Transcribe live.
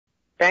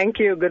Thank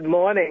you. Good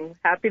morning.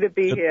 Happy to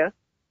be here.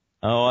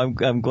 Oh,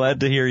 I'm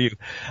glad to hear you.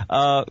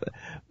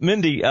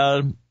 Mindy,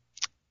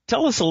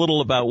 tell us a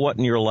little about what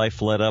in your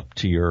life led up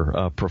to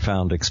your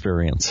profound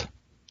experience.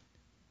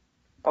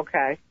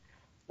 Okay.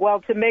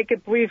 Well, to make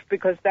it brief,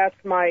 because that's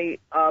my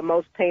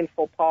most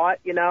painful part,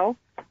 the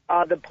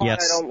part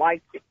Yes. I don't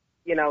like to,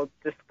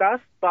 discuss,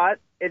 but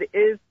it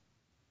is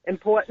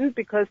important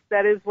because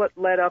that is what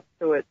led up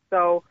to it.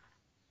 So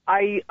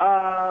I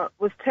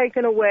was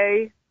taken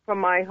away from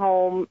my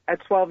home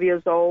at 12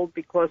 years old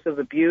because of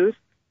abuse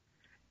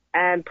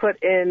and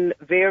put in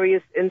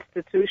various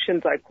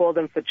institutions. I call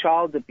them for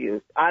child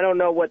abuse. I don't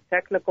know what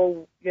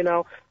technical,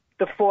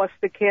 the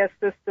foster care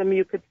system,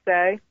 you could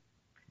say,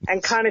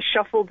 and kind of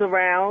shuffled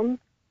around.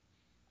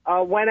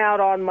 Went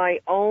out on my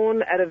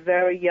own at a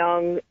very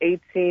young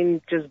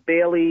 18, just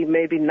barely,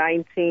 maybe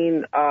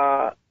 19,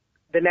 the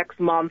next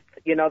month,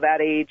 that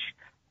age,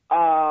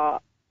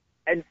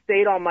 and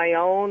stayed on my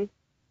own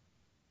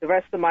the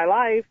rest of my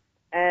life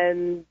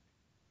and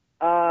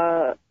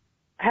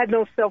had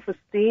no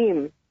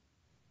self-esteem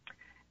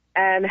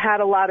and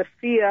had a lot of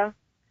fear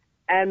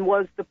and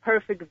was the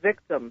perfect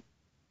victim.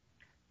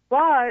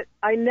 But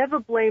I never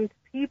blamed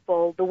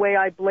people the way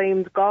I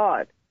blamed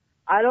God.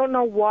 I don't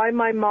know why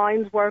my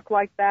minds work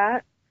like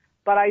that,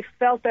 but I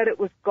felt that it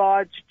was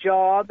God's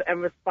job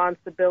and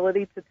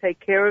responsibility to take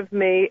care of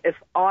me if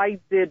I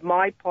did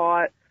my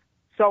part,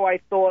 so I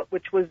thought,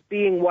 which was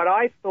being what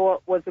I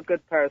thought was a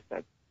good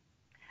person.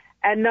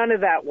 And none of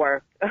that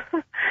worked.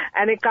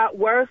 And it got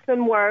worse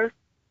and worse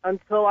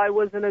until I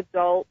was an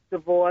adult,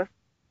 divorced,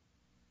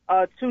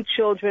 2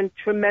 children,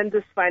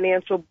 tremendous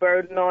financial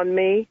burden on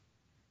me,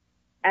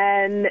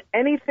 and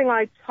anything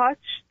I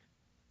touched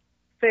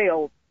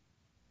failed.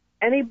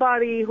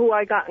 Anybody who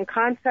I got in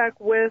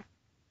contact with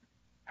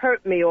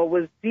hurt me or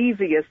was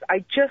devious. I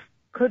just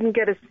couldn't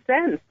get a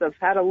sense of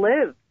how to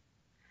live.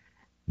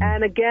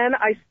 And again,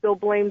 I still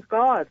blamed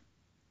God.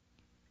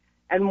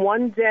 And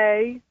one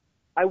day,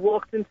 I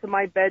walked into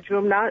my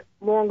bedroom not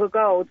long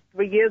ago,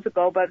 3 years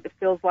ago, but it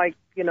feels like,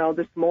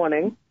 this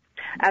morning.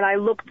 And I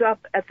looked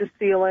up at the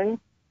ceiling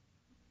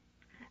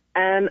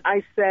and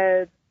I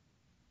said,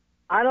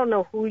 I don't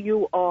know who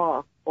you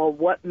are or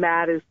what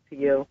matters to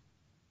you,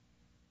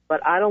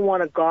 but I don't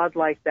want a God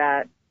like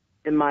that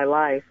in my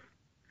life.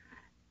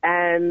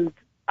 And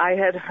I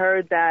had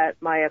heard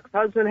that my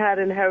ex-husband had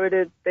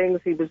inherited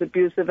things. He was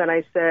abusive. And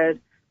I said,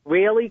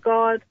 really,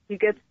 God? He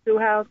gets 2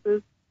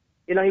 houses?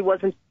 He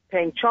wasn't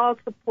paying child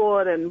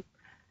support. And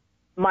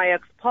my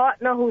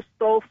ex-partner who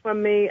stole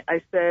from me,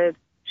 I said,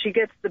 she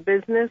gets the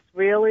business,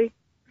 really?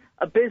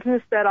 A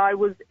business that I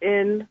was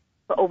in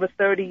for over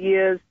 30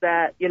 years,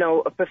 that,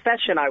 a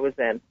profession I was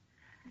in.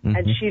 Mm-hmm.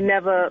 And she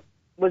never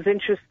was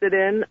interested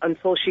in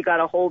until she got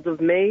a hold of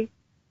me.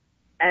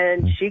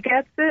 And she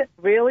gets it?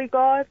 Really,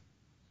 God?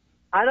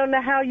 I don't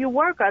know how you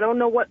work. I don't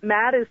know what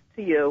matters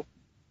to you.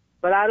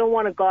 But I don't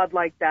want a God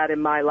like that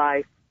in my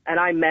life. And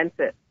I meant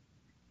it.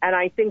 And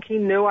I think he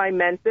knew I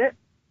meant it.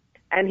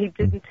 And he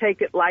didn't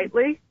take it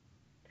lightly.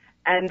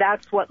 And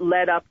that's what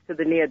led up to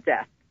the near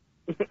death.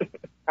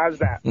 How's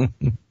that?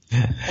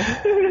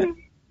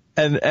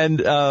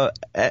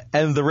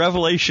 And the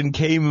revelation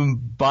came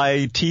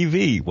by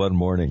TV one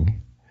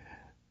morning.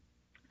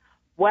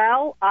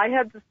 Well, I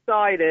had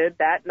decided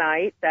that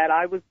night that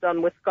I was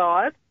done with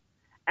God,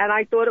 and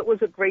I thought it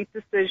was a great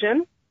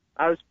decision.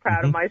 I was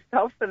proud of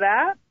myself for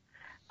that.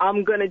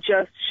 I'm going to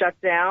just shut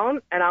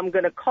down, and I'm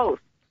going to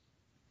coast.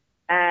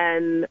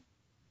 And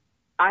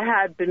I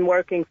had been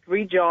working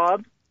 3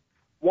 jobs,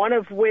 one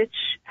of which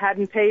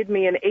hadn't paid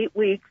me in 8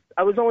 weeks.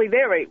 I was only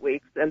there 8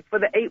 weeks, and for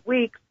the 8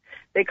 weeks,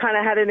 they kind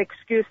of had an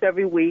excuse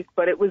every week,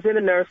 but it was in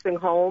a nursing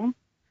home,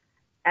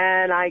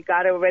 and I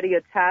got already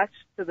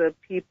attached to the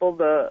people,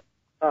 the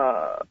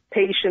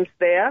patients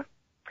there,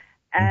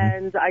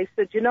 and I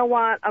said, you know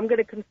what, I'm going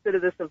to consider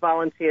this a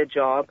volunteer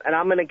job, and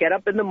I'm going to get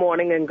up in the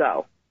morning and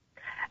go.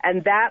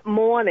 And that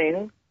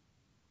morning,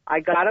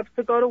 I got up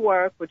to go to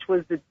work, which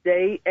was the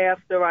day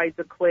after I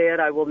declared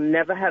I will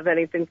never have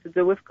anything to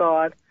do with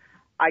God.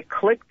 I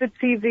clicked the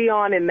TV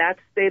on in that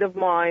state of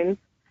mind,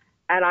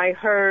 and I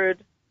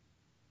heard,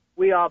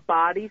 we are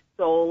body,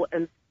 soul,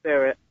 and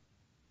spirit.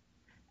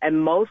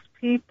 And most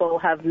people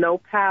have no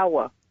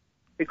power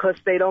because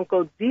they don't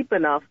go deep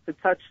enough to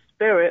touch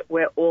spirit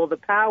where all the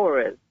power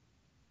is.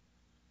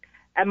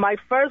 And my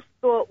first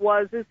thought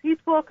was, is he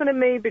talking to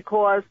me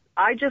because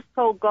I just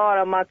told God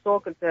I'm not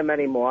talking to him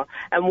anymore?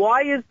 And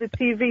why is the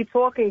TV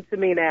talking to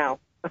me now?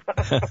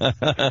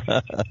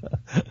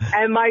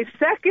 And my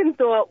second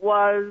thought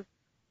was,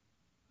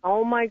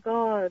 oh my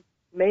God,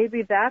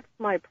 maybe that's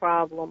my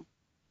problem.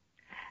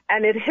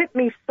 And it hit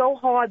me so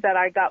hard that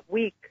I got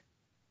weak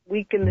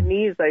in the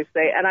knees, I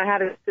say, and I had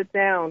to sit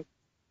down.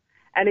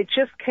 And it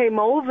just came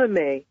over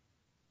me.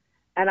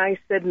 And I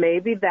said,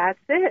 maybe that's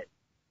it.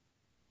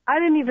 I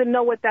didn't even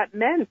know what that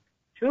meant,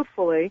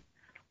 truthfully.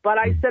 But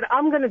I said,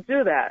 I'm going to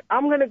do that.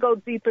 I'm going to go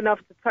deep enough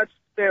to touch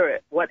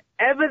spirit.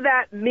 Whatever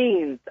that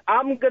means,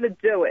 I'm going to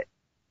do it.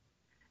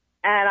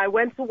 And I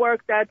went to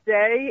work that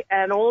day,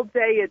 and all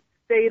day it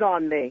stayed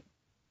on me.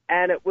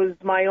 and it was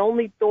my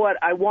only thought.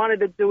 I wanted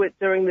to do it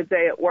during the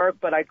day at work,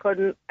 but I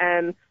couldn't.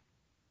 And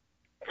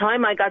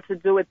time I got to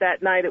do it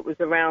that night, it was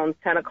around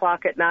 10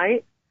 o'clock at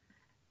night.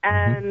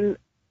 And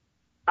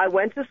I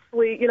went to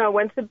sleep, I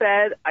went to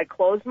bed, I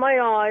closed my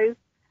eyes,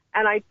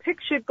 and I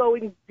pictured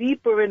going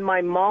deeper in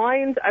my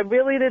mind. I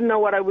really didn't know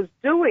what I was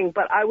doing,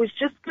 but I was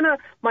just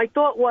my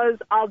thought was,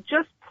 I'll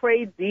just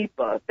pray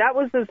deeper. That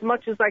was as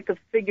much as I could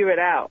figure it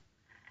out.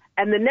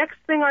 And the next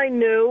thing I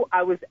knew,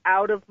 I was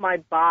out of my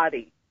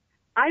body.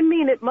 I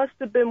mean, it must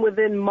have been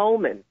within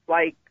moments,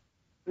 like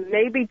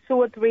maybe 2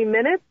 or 3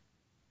 minutes.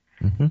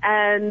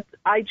 And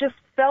I just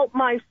felt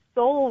my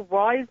soul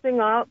rising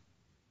up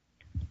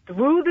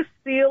through the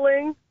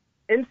ceiling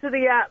into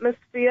the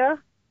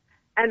atmosphere.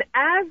 And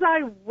as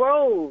I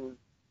rose,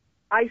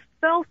 I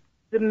felt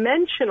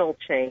dimensional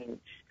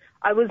change.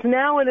 I was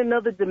now in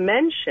another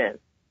dimension.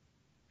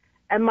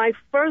 And my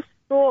first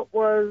thought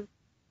was,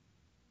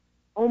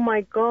 oh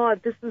my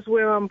God, this is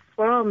where I'm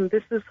from.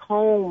 This is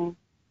home.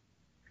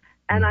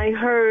 And I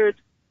heard,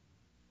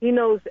 he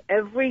knows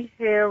every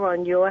hair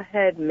on your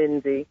head,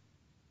 Mindy,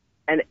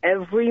 and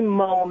every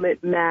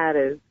moment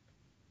matters.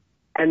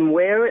 And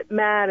where it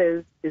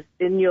matters is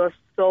in your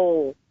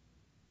soul.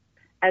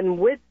 And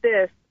with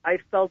this, I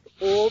felt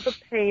all the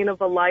pain of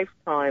a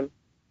lifetime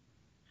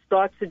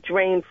start to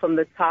drain from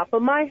the top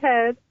of my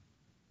head,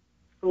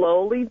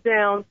 slowly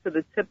down to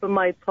the tip of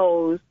my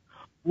toes,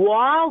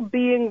 while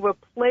being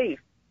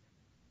replaced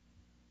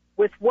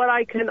with what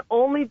I can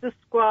only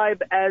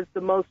describe as the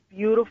most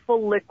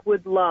beautiful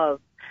liquid love.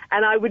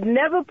 And I would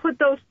never put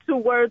those two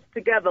words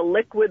together,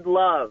 liquid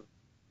love.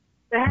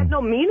 They had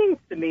no meaning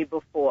to me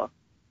before.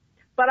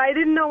 But I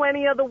didn't know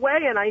any other way,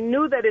 and I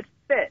knew that it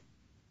fit.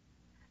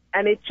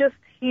 And it just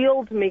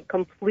healed me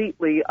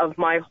completely of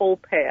my whole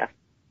past.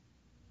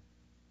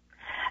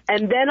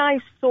 And then I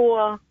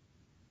saw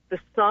the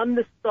sun,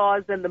 the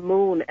stars, and the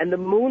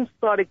moon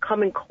started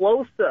coming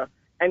closer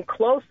and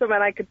closer,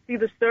 and I could see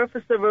the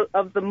surface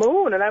of the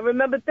moon. And I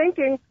remember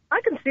thinking,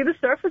 I can see the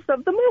surface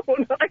of the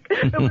moon. Like,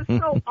 it was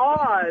so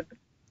odd.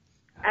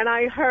 And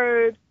I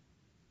heard,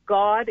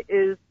 God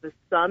is the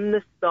sun,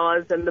 the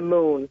stars, and the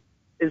moon.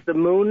 Is the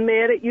moon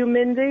mad at you,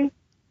 Mindy?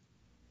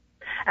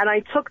 And I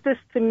took this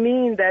to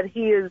mean that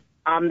he is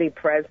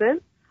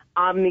omnipresent,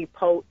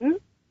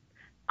 omnipotent,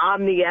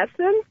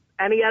 omniscient,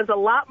 and he has a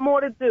lot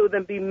more to do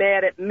than be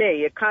mad at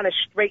me. It kind of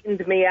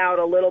straightened me out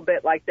a little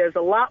bit, like there's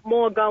a lot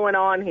more going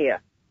on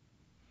here.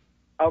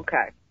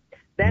 Okay.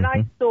 Then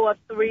I saw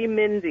 3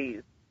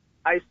 Mindys.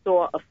 I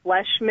saw a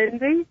flesh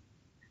Mindy.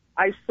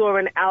 I saw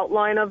an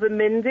outline of a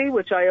Mindy,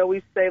 which I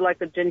always say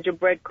like a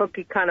gingerbread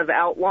cookie kind of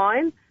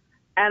outline.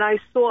 And I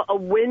saw a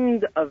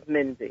wind of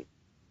Mindy.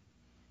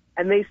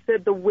 And they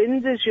said, the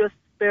wind is your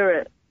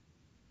spirit.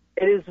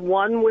 It is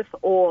one with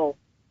all.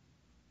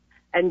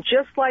 And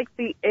just like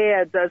the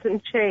air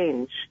doesn't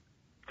change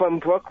from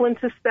Brooklyn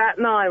to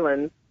Staten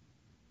Island,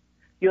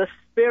 your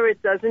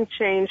spirit doesn't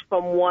change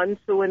from one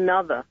to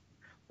another.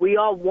 We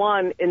are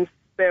one in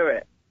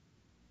spirit.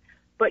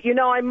 But,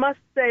 I must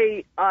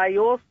say, I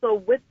also,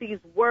 with these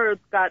words,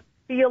 got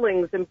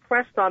feelings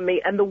impressed on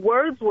me, and the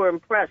words were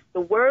impressed.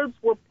 The words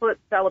were put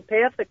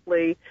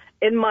telepathically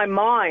in my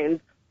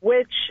mind,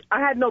 which I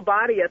had no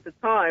body at the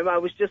time. I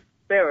was just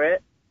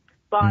spirit.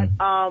 But,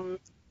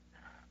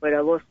 wait,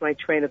 I lost my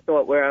train of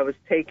thought where I was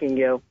taking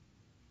you.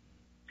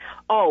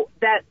 Oh,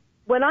 that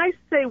when I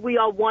say we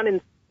are one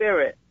in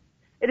spirit,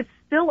 it is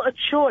still a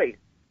choice.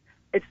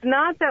 It's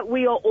not that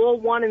we are all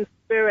one in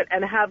spirit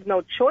and have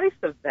no choice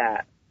of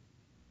that.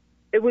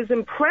 It was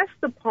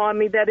impressed upon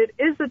me that it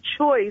is a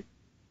choice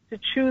to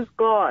choose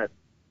God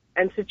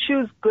and to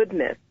choose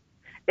goodness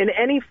in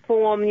any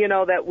form,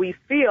 that we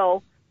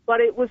feel,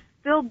 but it was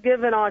still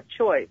given our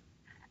choice.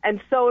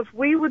 And so if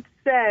we would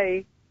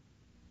say,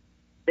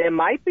 there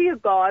might be a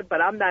God,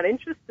 but I'm not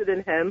interested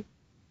in him,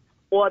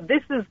 or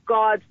this is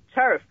God's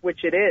turf,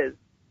 which it is.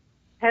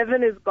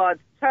 Heaven is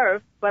God's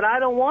turf, but I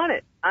don't want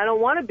it. I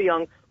don't want to be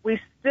on. We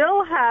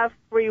still have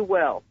free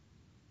will.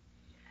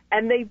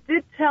 And they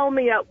did tell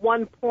me at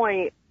one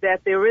point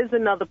that there is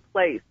another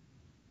place,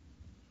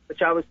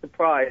 which I was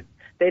surprised.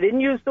 They didn't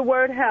use the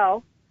word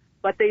hell,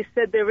 but they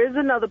said there is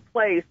another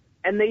place,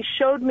 and they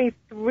showed me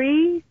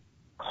 3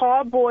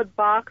 cardboard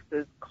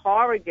boxes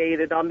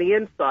corrugated on the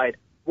inside.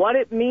 What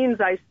it means,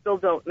 I still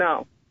don't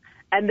know.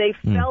 And they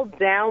fell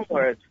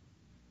downward,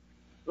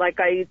 like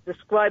I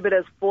describe it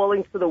as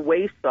falling to the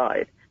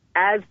wayside,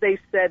 as they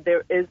said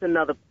there is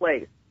another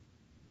place.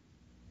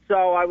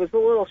 So I was a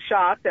little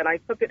shocked, and I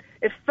took it.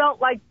 It felt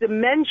like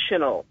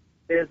dimensional.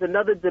 There's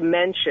another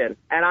dimension,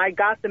 and I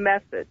got the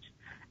message.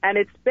 And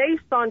it's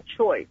based on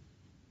choice.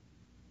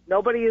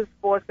 Nobody is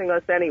forcing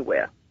us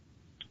anywhere.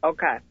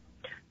 Okay.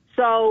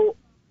 So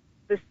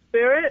the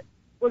spirit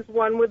was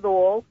one with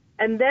all,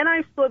 and then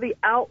I saw the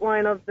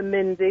outline of the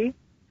Mindy,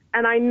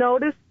 and I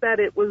noticed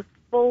that it was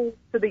full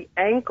to the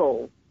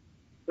ankles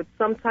with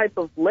some type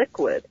of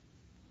liquid.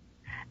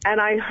 And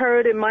I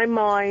heard in my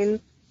mind,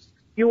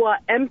 you are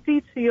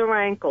empty to your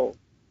ankles,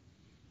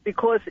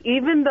 because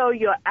even though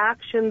your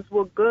actions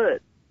were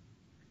good,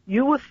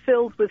 you were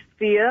filled with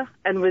fear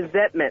and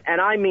resentment, and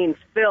I mean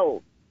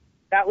filled.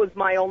 That was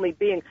my only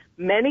being.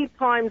 Many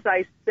times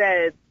I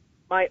said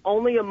my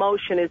only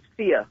emotion is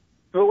fear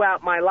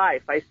throughout my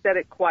life. I said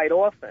it quite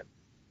often.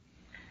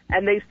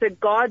 And they said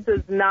God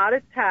does not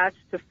attach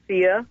to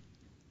fear,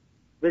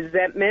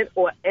 resentment,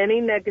 or any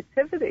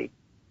negativity.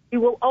 He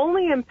will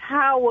only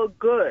empower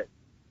good,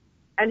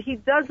 and he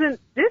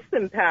doesn't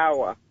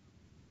disempower.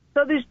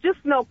 So there's just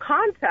no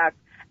contact,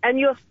 and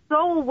your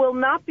soul will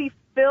not be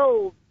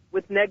filled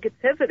with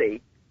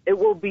negativity. It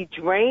will be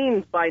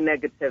drained by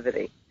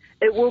negativity.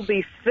 It will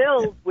be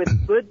filled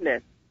with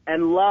goodness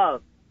and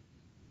love.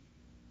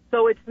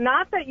 So it's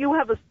not that you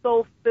have a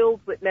soul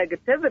filled with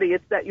negativity,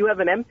 it's that you have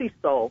an empty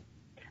soul.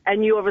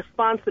 And your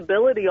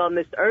responsibility on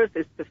this earth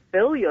is to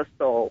fill your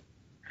soul.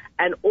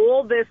 And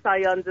all this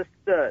I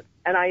understood.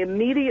 And I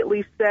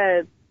immediately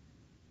said,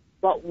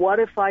 but what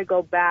if I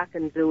go back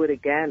and do it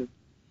again?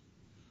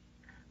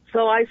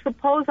 So I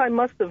suppose I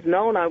must have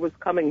known I was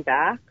coming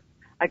back.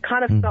 I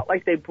kind of felt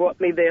like they brought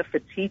me there for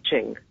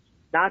teaching,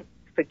 not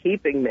for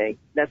keeping me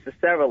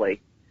necessarily.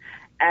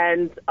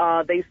 And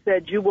they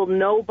said, you will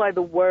know by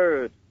the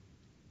word.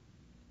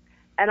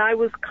 And I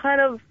was kind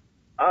of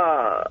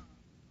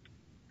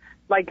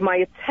like my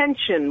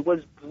attention was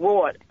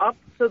brought up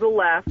to the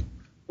left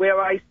where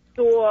I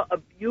saw a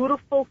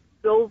beautiful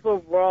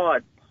silver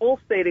rod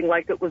pulsating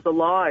like it was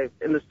alive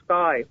in the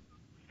sky.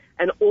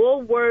 And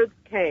all words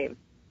came.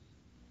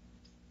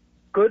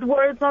 Good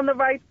words on the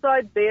right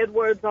side, bad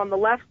words on the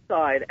left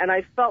side. And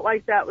I felt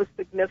like that was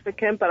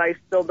significant, but I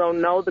still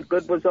don't know. The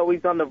good was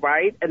always on the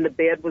right and the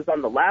bad was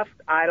on the left.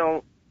 I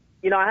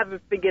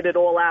haven't figured it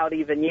all out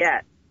even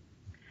yet.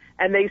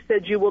 And they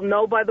said, you will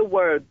know by the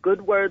word.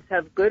 Good words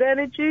have good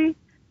energy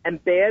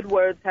and bad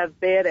words have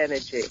bad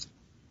energy.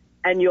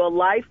 And your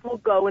life will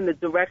go in the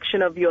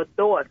direction of your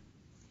thoughts.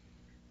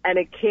 And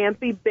it can't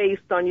be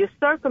based on your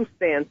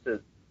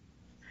circumstances.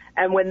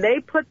 And when they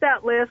put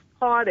that last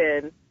part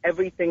in,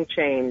 everything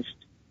changed.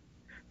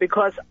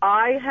 Because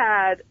I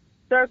had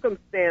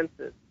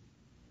circumstances.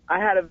 I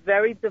had a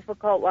very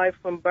difficult life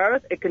from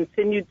birth. It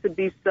continued to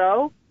be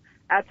so.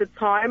 At the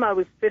time, I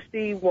was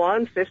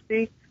 51,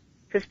 50,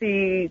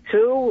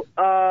 52.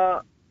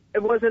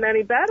 It wasn't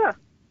any better.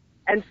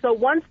 And so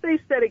once they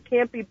said it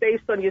can't be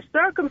based on your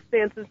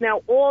circumstances,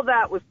 now all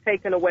that was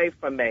taken away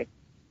from me.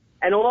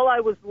 And all I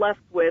was left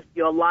with,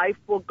 your life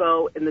will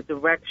go in the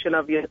direction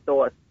of your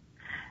thoughts.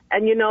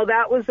 And,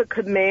 that was a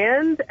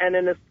command and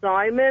an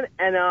assignment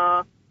and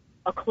a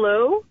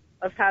clue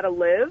of how to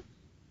live,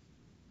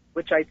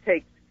 which I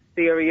take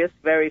serious,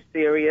 very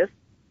serious.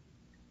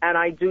 And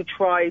I do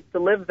try to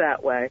live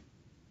that way.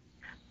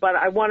 But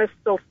I want to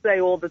still say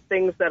all the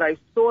things that I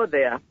saw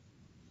there.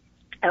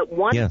 At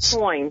one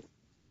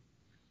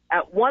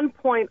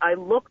point, I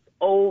looked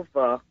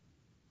over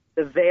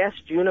the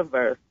vast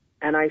universe,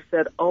 and I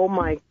said, oh,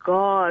 my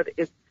God,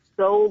 it's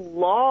so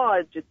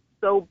large, it's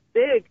so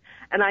big.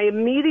 And I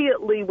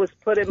immediately was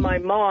put in my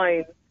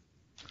mind,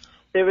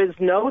 there is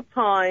no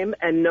time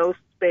and no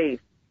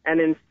space.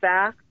 And, in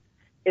fact,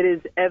 it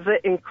is ever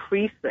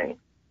increasing.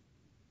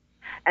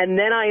 And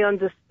then I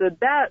understood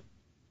that.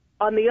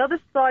 On the other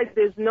side,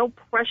 there's no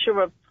pressure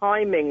of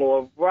timing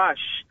or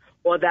rush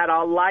or that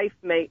our life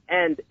may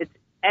end. It's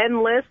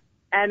endless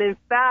and, in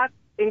fact,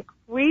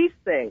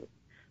 increasing.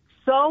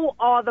 So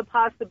are the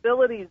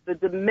possibilities, the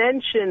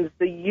dimensions,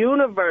 the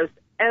universe,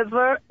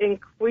 ever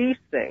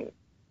increasing.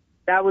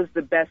 That was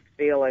the best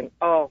feeling.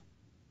 Oh,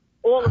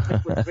 all of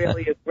it was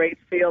really a great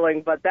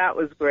feeling, but that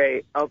was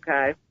great.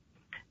 Okay.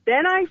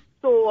 Then I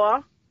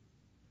saw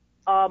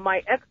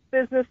my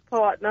ex-business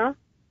partner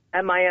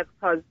and my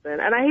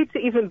ex-husband, and I hate to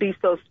even be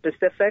so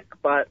specific,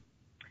 but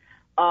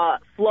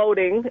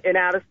floating in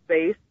outer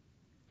space,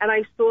 and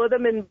I saw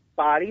them in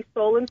body,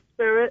 soul, and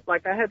spirit,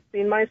 like I had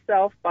seen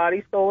myself,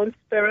 body, soul, and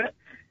spirit,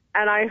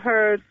 and I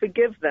heard,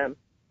 forgive them,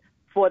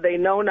 for they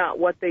know not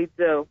what they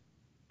do,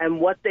 and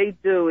what they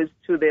do is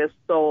to their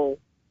soul.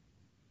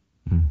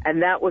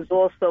 And that was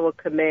also a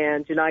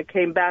command. I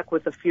came back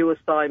with a few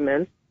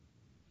assignments.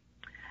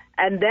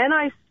 And then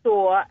I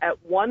saw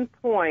at one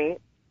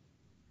point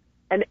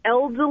an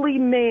elderly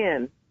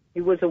man.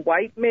 He was a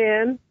white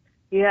man.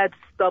 He had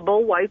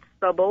stubble, white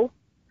stubble,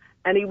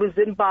 and he was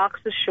in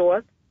boxer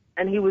shorts,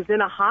 and he was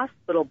in a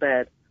hospital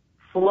bed,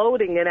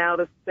 floating in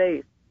outer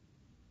space.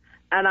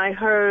 And I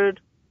heard,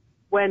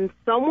 when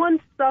someone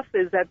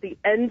suffers at the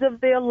end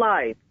of their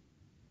life,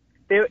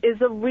 there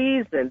is a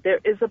reason, there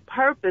is a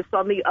purpose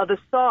on the other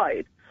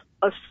side,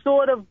 a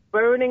sort of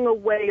burning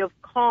away of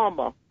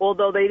karma,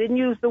 although they didn't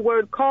use the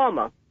word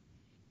karma.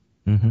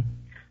 Mm-hmm.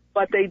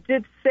 But they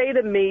did say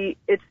to me,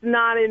 it's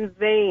not in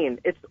vain.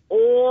 It's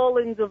all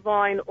in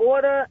divine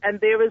order, and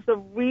there is a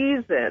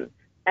reason,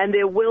 and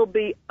there will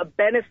be a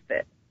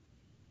benefit.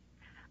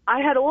 I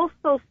had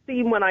also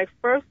seen when I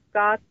first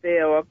got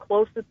there, or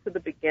closer to the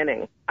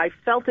beginning, I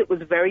felt it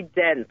was very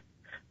dense,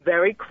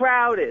 very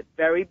crowded,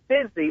 very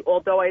busy,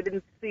 although I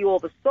didn't see all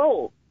the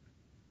souls.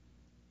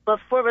 But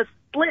for a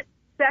split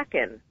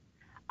second,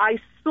 I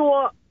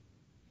saw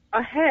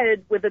a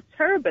head with a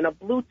turban, a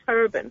blue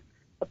turban,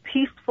 a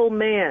peaceful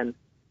man.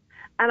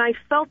 And I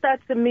felt that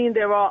to mean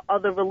there are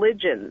other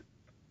religions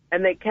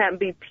and they can't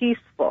be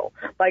peaceful.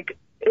 Like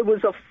it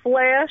was a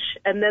flash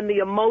and then the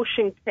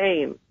emotion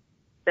came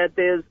that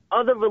there's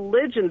other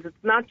religions. It's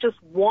not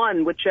just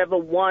one, whichever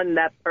one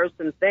that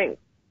person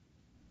thinks.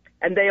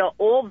 And they are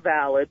all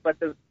valid, but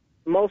the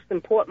most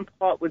important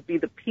part would be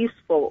the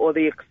peaceful or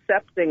the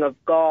accepting of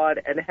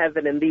God and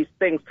heaven and these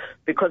things,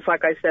 because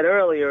like I said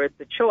earlier, it's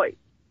a choice.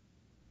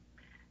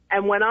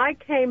 And when I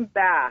came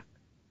back,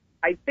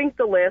 I think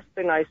the last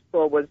thing I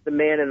saw was the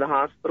man in the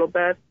hospital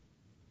bed.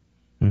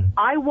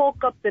 I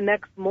woke up the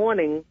next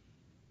morning,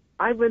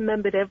 I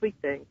remembered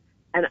everything.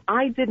 And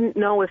I didn't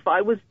know if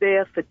I was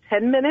there for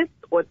 10 minutes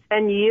or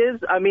 10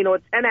 years, or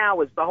 10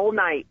 hours, the whole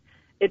night.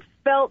 It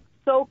felt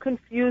so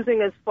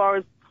confusing as far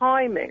as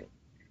timing.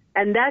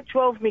 And that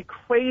drove me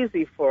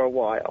crazy for a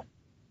while.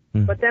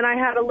 But then I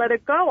had to let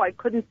it go. I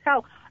couldn't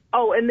tell.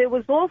 Oh, and there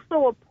was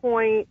also a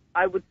point,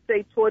 I would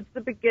say, towards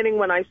the beginning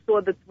when I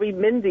saw the three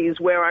Mindys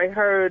where I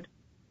heard,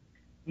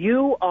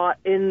 "You are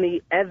in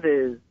the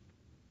others."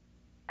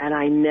 And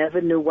I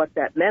never knew what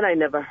that meant. I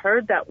never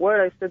heard that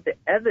word. I said, the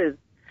others.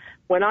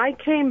 When I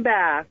came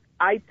back,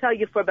 I tell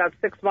you, for about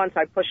 6 months,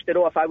 I pushed it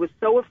off. I was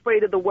so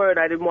afraid of the word,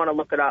 I didn't want to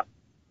look it up.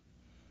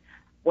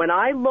 When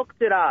I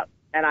looked it up,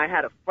 and I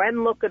had a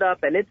friend look it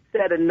up, and it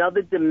said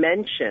another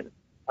dimension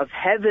of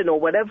heaven or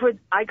whatever,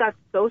 I got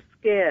so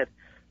scared.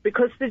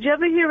 Because did you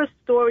ever hear a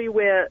story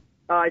where,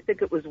 I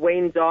think it was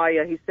Wayne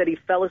Dyer, he said he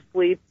fell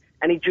asleep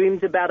and he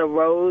dreamed about a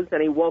rose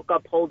and he woke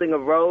up holding a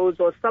rose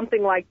or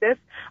something like this?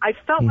 I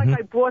felt like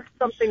I brought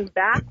something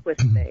back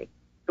with me,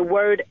 the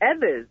word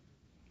others,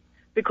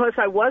 because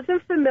I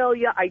wasn't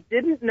familiar, I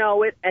didn't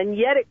know it, and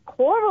yet it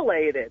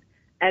correlated,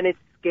 and it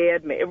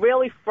scared me. It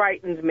really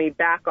frightened me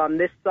back on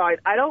this side.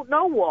 I don't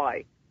know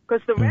why,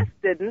 because the rest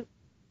didn't.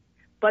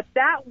 But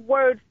that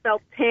word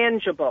felt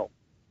tangible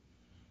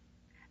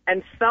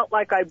and felt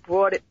like I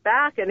brought it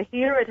back. And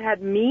here it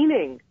had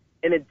meaning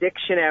in a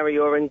dictionary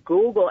or in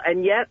Google,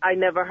 and yet I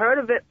never heard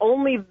of it.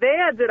 Only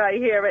there did I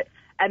hear it,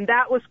 and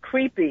that was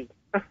creepy.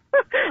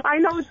 I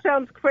know it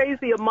sounds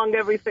crazy among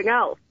everything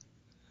else,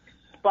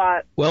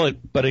 but... Well,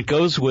 but it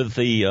goes with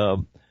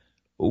the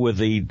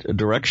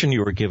direction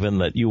you were given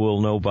that you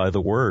will know by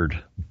the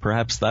word.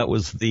 Perhaps that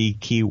was the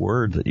key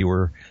word that you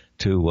were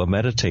to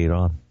meditate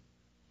on.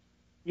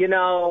 You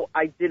know,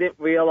 I didn't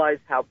realize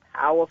how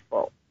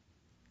powerful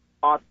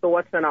our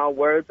thoughts and our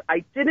words.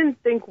 I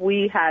didn't think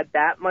we had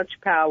that much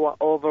power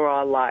over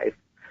our life.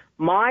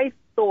 My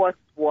thoughts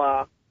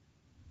were,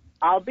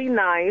 I'll be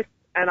nice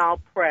and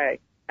I'll pray.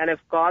 And if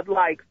God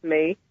likes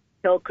me,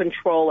 he'll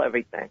control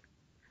everything.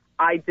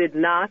 I did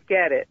not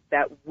get it,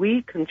 that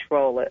we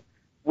control it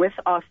with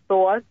our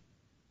thoughts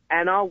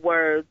and our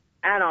words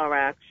and our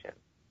actions.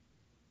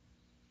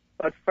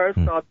 But first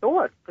our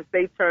thoughts, because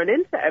they turn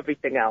into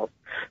everything else.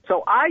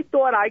 So I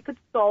thought I could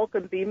sulk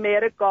and be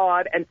mad at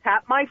God and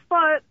tap my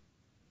foot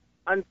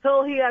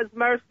until he has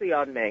mercy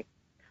on me.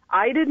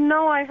 I didn't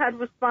know I had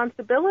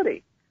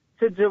responsibility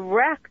to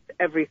direct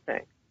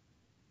everything.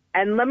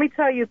 And let me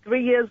tell you,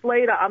 3 years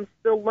later, I'm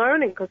still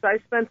learning, because I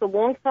spent a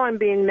long time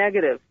being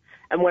negative.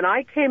 And when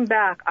I came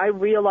back, I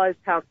realized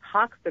how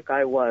toxic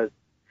I was.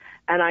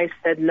 And I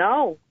said,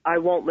 no, I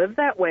won't live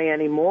that way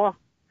anymore.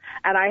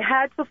 And I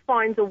had to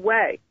find a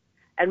way.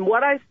 And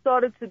what I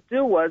started to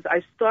do was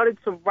I started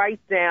to write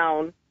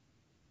down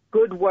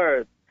good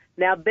words.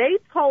 Now, they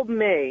told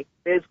me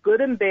there's good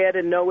and bad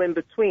and no in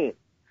between.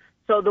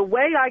 So the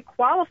way I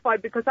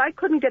qualified, because I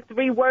couldn't get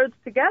 3 words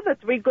together,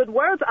 3 good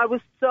words, I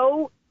was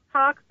so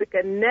toxic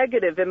and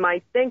negative in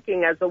my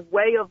thinking as a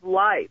way of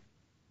life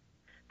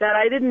that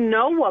I didn't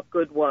know what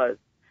good was.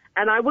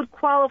 And I would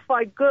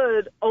qualify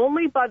good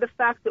only by the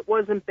fact it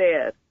wasn't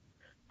bad.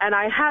 And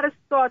I had to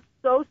start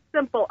so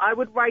simple. I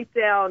would write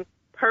down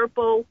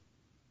purple,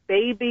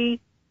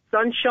 baby,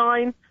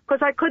 sunshine,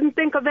 because I couldn't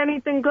think of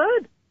anything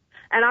good.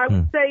 And I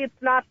would say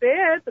it's not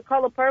bad. The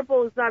color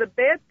purple is not a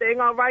bad thing.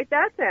 I'll write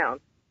that down.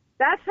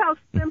 That's how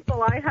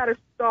simple I had to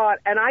start,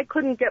 and I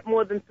couldn't get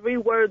more than 3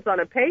 words on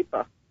a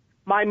paper.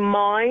 My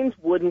mind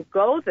wouldn't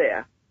go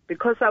there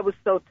because I was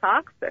so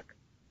toxic.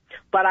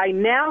 But I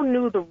now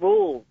knew the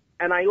rules,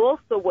 and I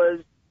also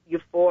was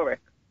euphoric.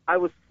 I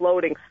was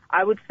floating,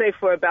 I would say,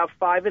 for about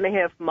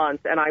 5.5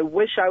 months, and I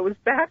wish I was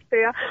back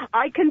there.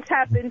 I can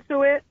tap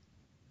into it,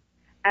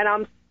 and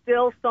I'm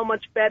still so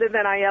much better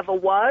than I ever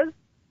was.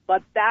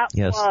 But that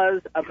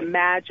was a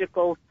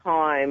magical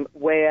time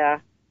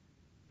where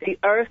the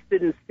earth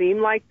didn't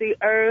seem like the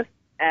earth,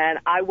 and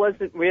I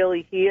wasn't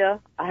really here.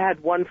 I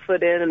had 1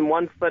 foot in and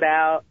 1 foot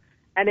out,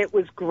 and it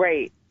was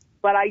great.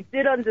 But I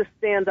did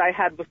understand I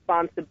had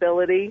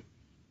responsibility,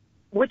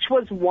 which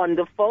was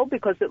wonderful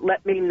because it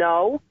let me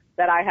know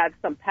that I had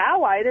some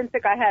power. I didn't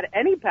think I had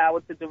any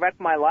power to direct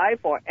my life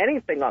or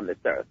anything on this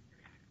earth.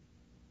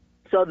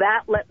 So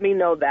that let me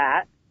know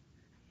that.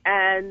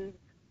 And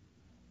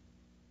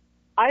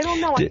I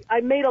don't know, I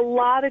made a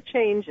lot of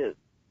changes.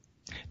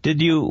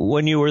 Did you,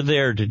 when you were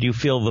there, did you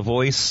feel the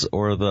voice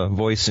or the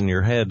voice in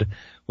your head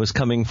was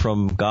coming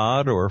from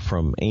God or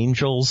from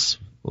angels?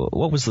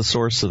 What was the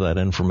source of that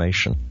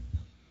information?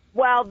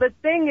 Well, the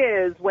thing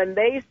is, when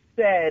they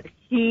said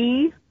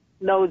he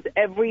knows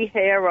every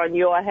hair on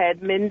your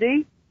head,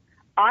 Mindy,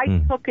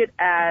 I took it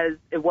as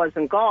it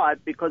wasn't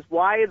God, because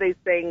why are they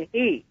saying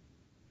he?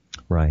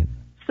 Right.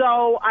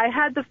 So I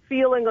had the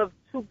feeling of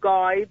two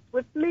guides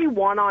with me,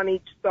 one on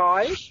each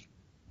side,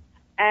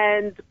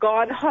 and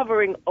God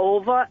hovering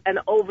over and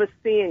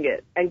overseeing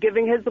it and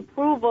giving his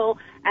approval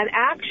and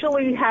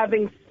actually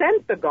having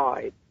sent the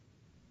guide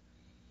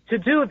to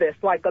do this,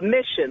 like a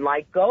mission,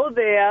 like go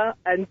there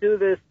and do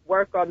this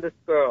work on this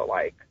girl,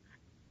 like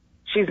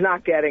she's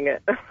not getting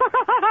it.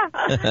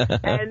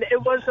 And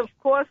it was, of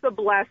course, a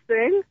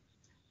blessing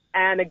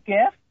and a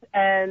gift.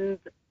 And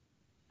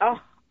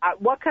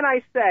what can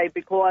I say?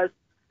 Because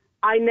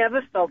I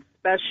never felt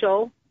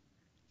special,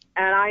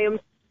 and I am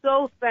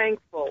so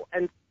thankful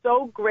and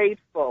so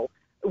grateful.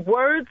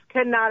 Words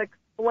cannot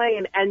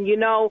explain. And, you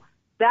know,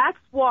 that's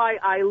why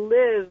I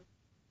live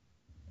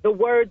the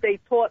word they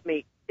taught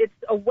me. It's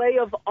a way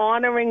of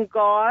honoring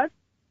God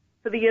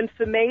for the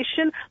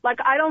information. Like,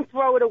 I don't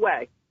throw it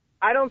away.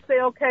 I don't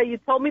say, okay, you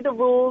told me the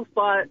rules,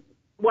 but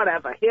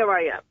whatever, here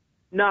I am.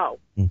 No.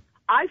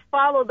 I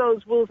follow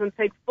those rules and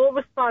take full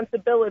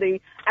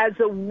responsibility as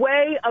a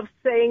way of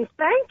saying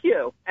thank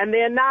you. And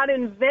they're not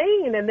in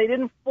vain, and they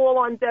didn't fall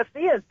on deaf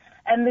ears.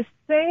 And the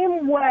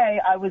same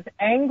way I was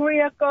angry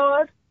at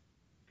God,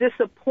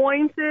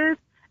 disappointed,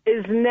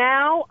 is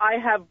now I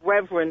have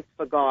reverence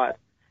for God.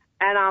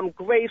 And I'm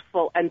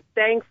grateful and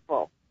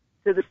thankful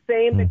to the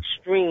same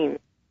extreme,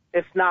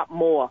 if not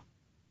more.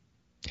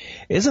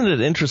 Isn't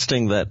it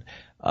interesting that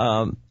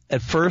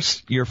at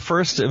first, your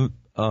first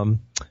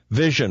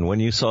vision when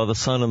you saw the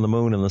sun and the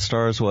moon and the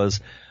stars was,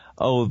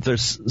 oh,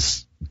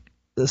 this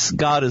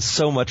God is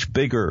so much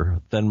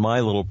bigger than my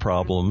little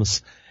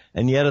problems,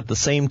 and yet at the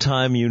same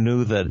time you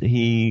knew that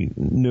he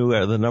knew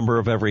the number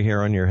of every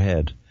hair on your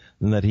head,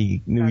 and that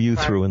he knew you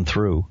through and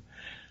through.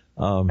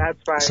 That's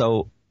right.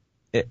 So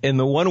in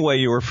the one way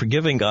you were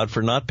forgiving God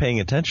for not paying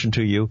attention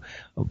to you,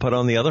 but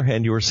on the other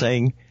hand you were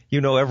saying,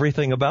 you know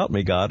everything about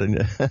me, God,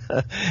 and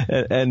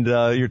and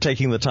you're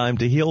taking the time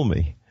to heal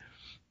me.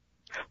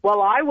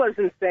 Well, I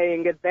wasn't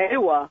saying it. They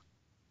were.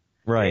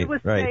 Right, They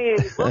were right.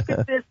 saying, look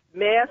at this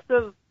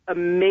massive,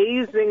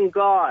 amazing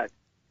God.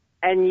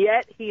 And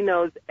yet he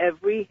knows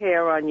every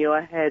hair on your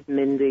head,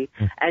 Mindy.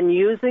 And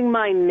using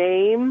my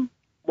name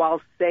while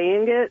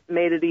saying it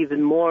made it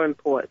even more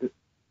important.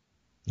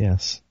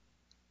 Yes.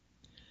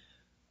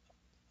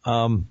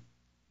 You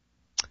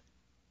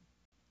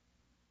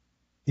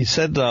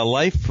said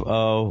life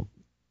will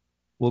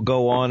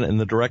go on in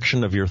the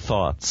direction of your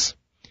thoughts.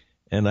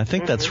 And I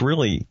think that's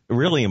really,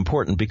 really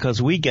important,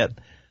 because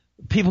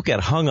people get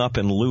hung up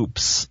in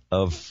loops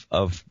of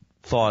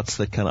thoughts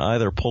that can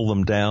either pull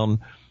them down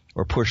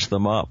or push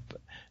them up.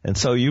 And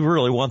so you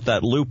really want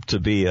that loop to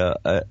be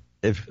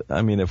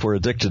if we're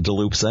addicted to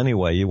loops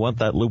anyway, you want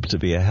that loop to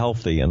be a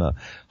healthy and a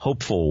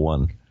hopeful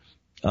one.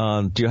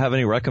 Do you have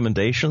any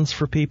recommendations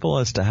for people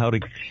as to how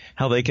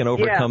they can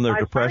overcome their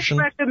depression?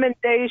 My first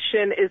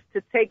recommendation is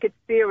to take it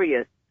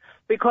serious,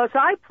 because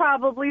I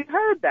probably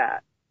heard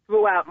that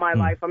throughout my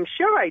life. I'm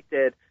sure I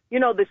did. You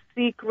know, The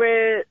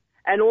Secret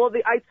and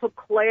I took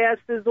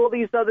classes, all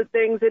these other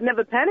things. It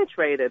never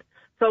penetrated.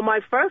 So my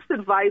first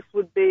advice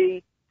would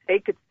be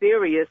take it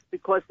serious,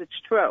 because it's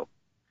true.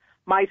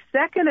 My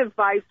second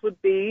advice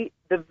would be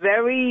the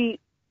very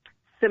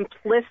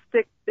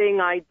simplistic thing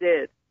I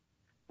did,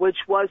 which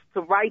was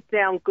to write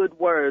down good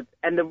words.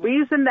 And the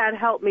reason that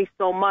helped me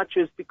so much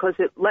is because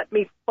it let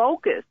me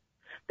focus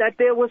that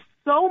there was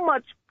so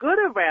much good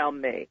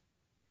around me.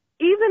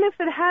 Even if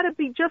it had to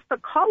be just a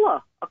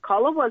color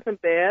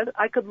wasn't bad.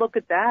 I could look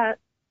at that.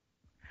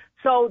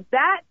 So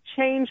that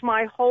changed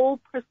my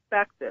whole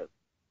perspective.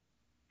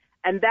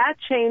 And that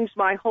changed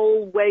my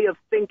whole way of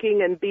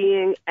thinking and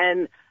being.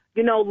 And,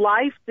 you know,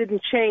 life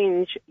didn't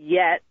change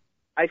yet.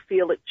 I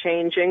feel it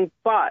changing.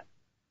 But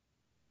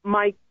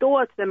my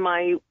thoughts and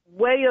my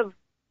way of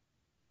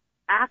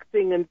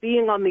acting and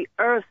being on the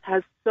earth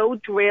has so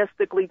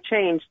drastically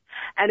changed.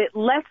 And it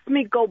lets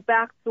me go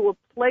back to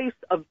a place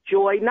of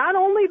joy, not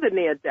only the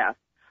near death,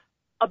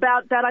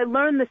 about that I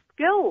learned the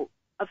skill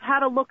of how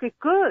to look at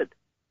good.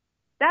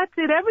 That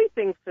did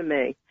everything for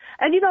me.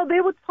 And, you know,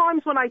 there were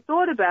times when I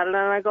thought about it and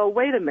I go,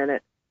 wait a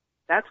minute,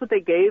 that's what they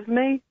gave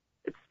me?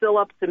 It's still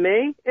up to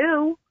me?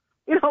 Ew.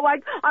 You know,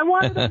 like, I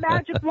wanted a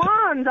magic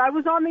wand. I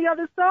was on the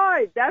other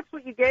side. That's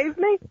what you gave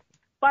me?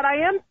 But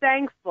I am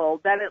thankful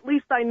that at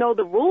least I know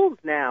the rules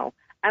now,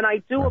 and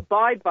I do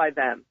abide by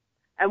them.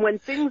 And when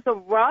things are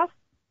rough,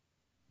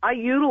 I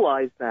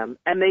utilize them,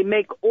 and they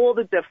make all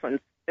the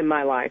difference in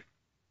my life.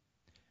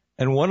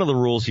 And one of the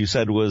rules you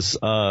said was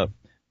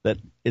that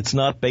it's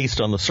not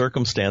based on the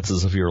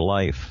circumstances of your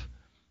life.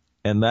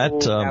 And that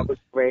was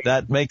great.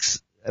 That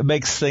makes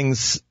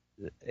things,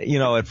 you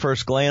know, at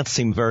first glance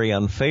seem very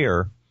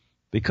unfair,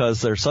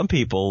 because there's some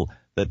people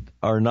that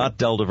are not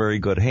dealt a very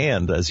good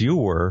hand, as you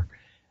were,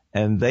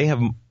 and they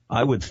have,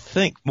 I would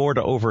think, more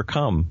to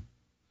overcome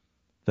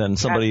than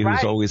somebody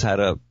who's always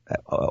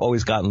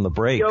gotten the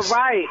breaks. You're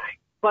right.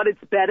 but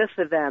it's better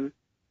for them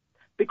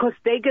because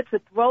they get to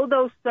throw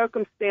those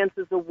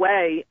circumstances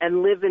away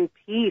and live in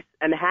peace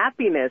and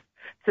happiness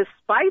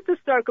despite the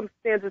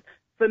circumstances.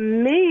 For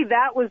me,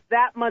 that was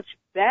that much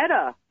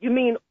better. You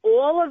mean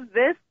all of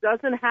this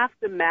doesn't have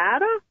to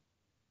matter?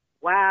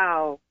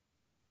 Wow.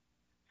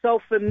 So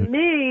for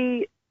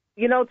me,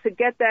 you know, to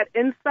get that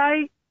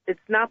insight, it's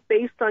not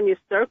based on your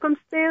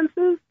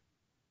circumstances.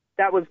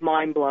 That was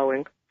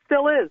mind-blowing.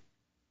 Still is.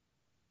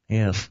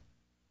 Yes.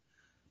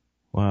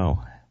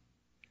 Wow.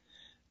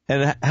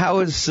 And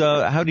how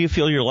do you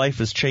feel your life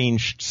has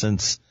changed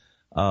since,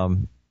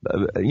 you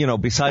know,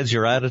 besides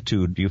your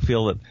attitude? Do you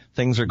feel that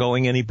things are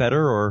going any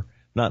better or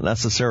not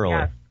necessarily?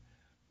 Yes.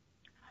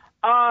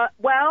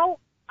 Well,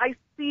 I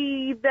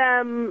see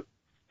them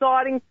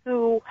starting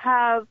to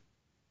have,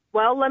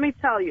 well, let me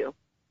tell you,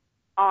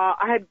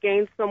 I had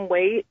gained some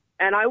weight,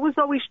 and I was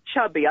always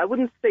chubby. I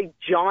wouldn't say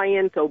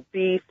giant,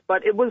 obese,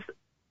 but it was,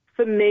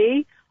 for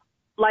me,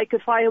 like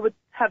if I would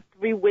have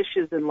 3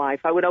 wishes in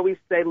life, I would always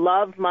say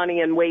love, money,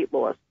 and weight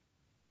loss.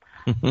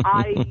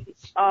 I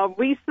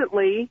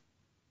recently,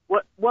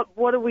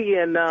 what are we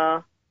in,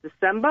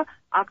 December?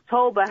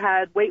 October,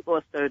 had weight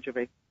loss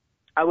surgery.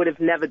 I would have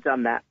never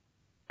done that.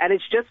 And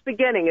it's just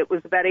beginning. It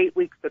was about 8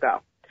 weeks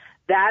ago.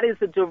 That is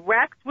a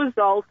direct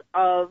result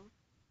of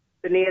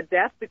the near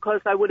death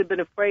because I would have been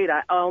afraid.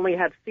 I only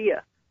had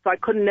fear. So I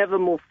could never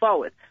move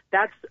forward.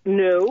 That's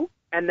new,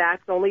 and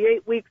that's only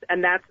 8 weeks,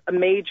 and that's a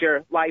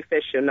major life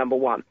issue, number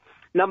one.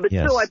 Number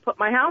two, I put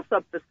my house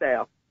up for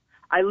sale.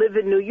 I live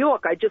in New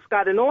York. I just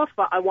got an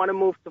offer. I want to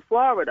move to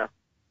Florida.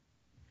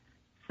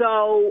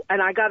 So,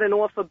 and I got an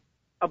offer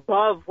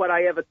above what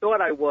I ever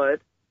thought I would.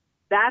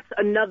 That's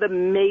another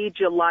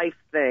major life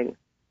thing.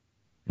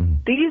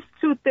 These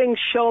 2 things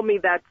show me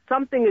that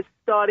something is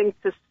starting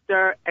to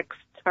stir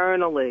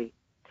externally.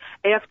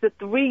 After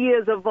 3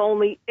 years of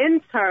only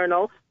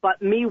internal,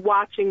 but me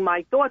watching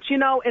my thoughts, you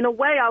know, in a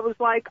way I was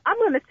like, I'm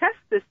going to test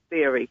this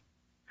theory,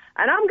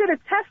 and I'm going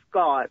to test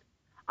God.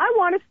 I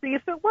want to see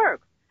if it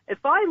works. If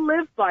I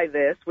live by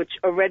this, which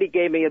already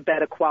gave me a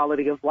better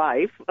quality of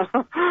life,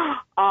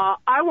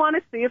 I want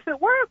to see if it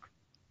works.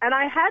 And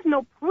I had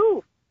no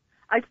proof.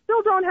 I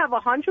still don't have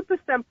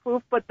 100%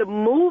 proof, but the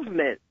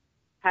movement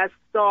has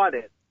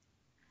started.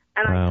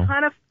 And I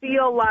kind of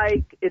feel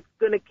like it's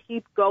going to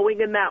keep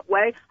going in that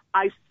way.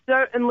 I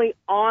certainly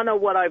honor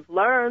what I've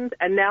learned,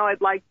 and now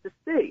I'd like to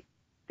see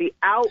the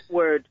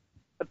outward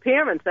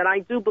appearance, and I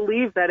do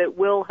believe that it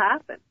will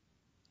happen.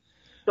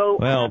 So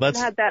I haven't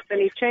had that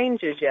many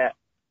changes yet.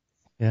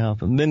 Yeah,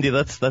 Mindy,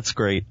 that's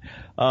great.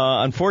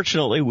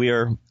 Unfortunately, we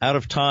are out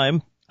of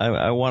time.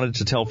 I wanted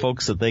to tell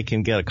folks that they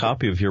can get a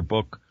copy of your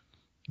book,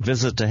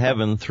 Visit to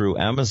Heaven, through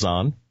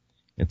Amazon.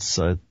 It's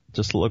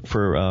just look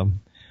for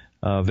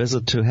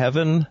Visit to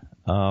Heaven,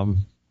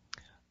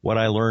 What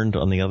I Learned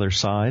on the Other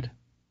Side.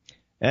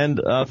 And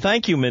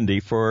thank you,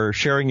 Mindy, for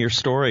sharing your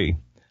story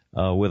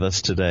with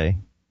us today.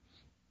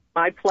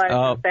 My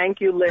pleasure.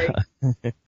 Thank you, Lee.